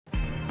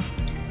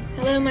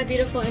Hello, my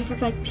beautiful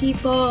imperfect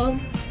people.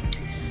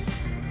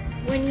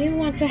 When you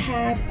want to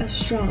have a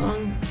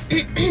strong,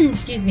 a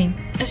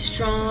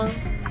strong,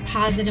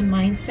 positive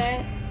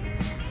mindset,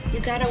 you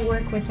gotta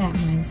work with that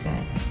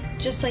mindset,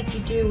 just like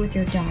you do with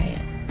your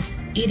diet.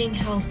 Eating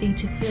healthy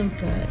to feel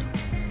good,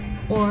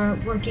 or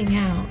working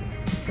out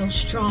to feel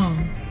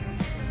strong.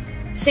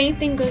 Same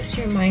thing goes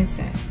to your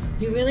mindset.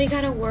 You really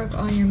gotta work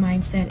on your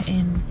mindset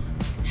and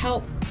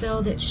help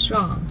build it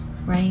strong,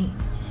 right?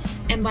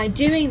 And by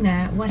doing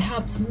that, what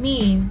helps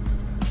me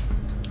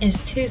is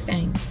two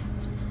things.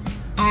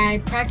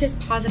 I practice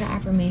positive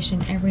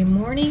affirmation every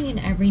morning and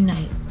every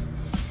night.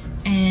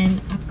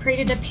 And I've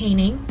created a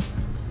painting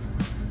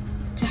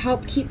to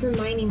help keep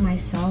reminding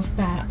myself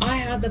that I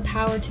have the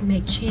power to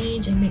make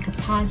change and make a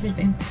positive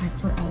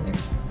impact for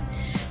others.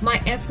 My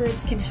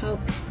efforts can help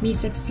me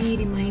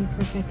succeed in my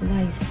imperfect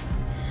life.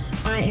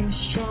 I am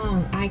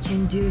strong, I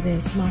can do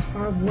this, my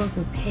hard work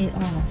will pay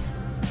off.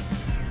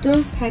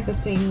 Those type of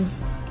things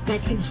that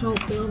can help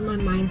build my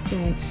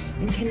mindset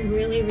and can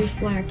really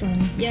reflect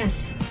on,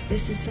 yes,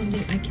 this is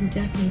something I can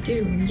definitely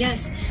do. And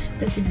yes,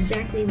 that's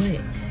exactly what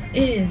it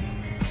is.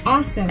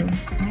 Also,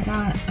 I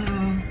got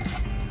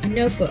a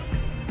notebook.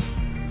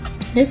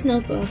 This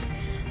notebook,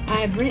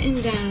 I've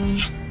written down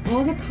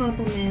all the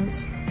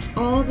compliments,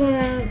 all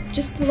the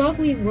just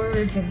lovely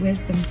words of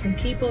wisdom from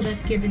people that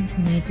have given to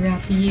me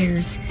throughout the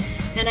years.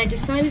 And I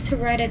decided to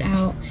write it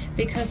out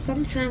because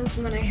sometimes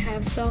when I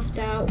have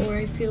self-doubt or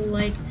I feel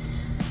like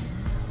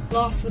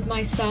lost with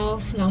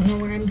myself, don't know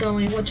where I'm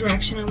going, what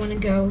direction I want to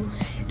go,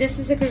 this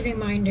is a good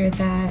reminder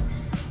that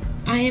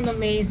I am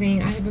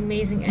amazing. I have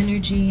amazing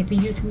energy. The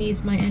youth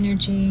needs my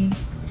energy.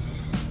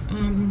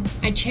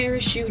 I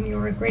cherish you and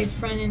you're a great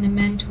friend and a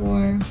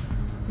mentor.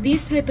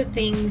 These type of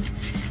things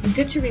are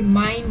good to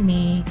remind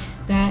me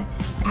that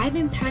I've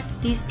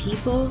impacted these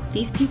people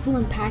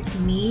impact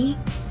me.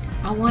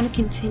 I want to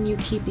continue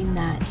keeping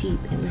that deep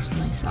within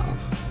myself.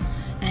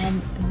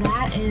 And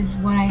that is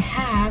what I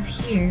have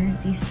here,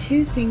 these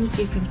two things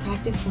you can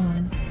practice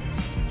on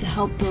to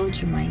help build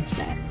your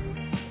mindset.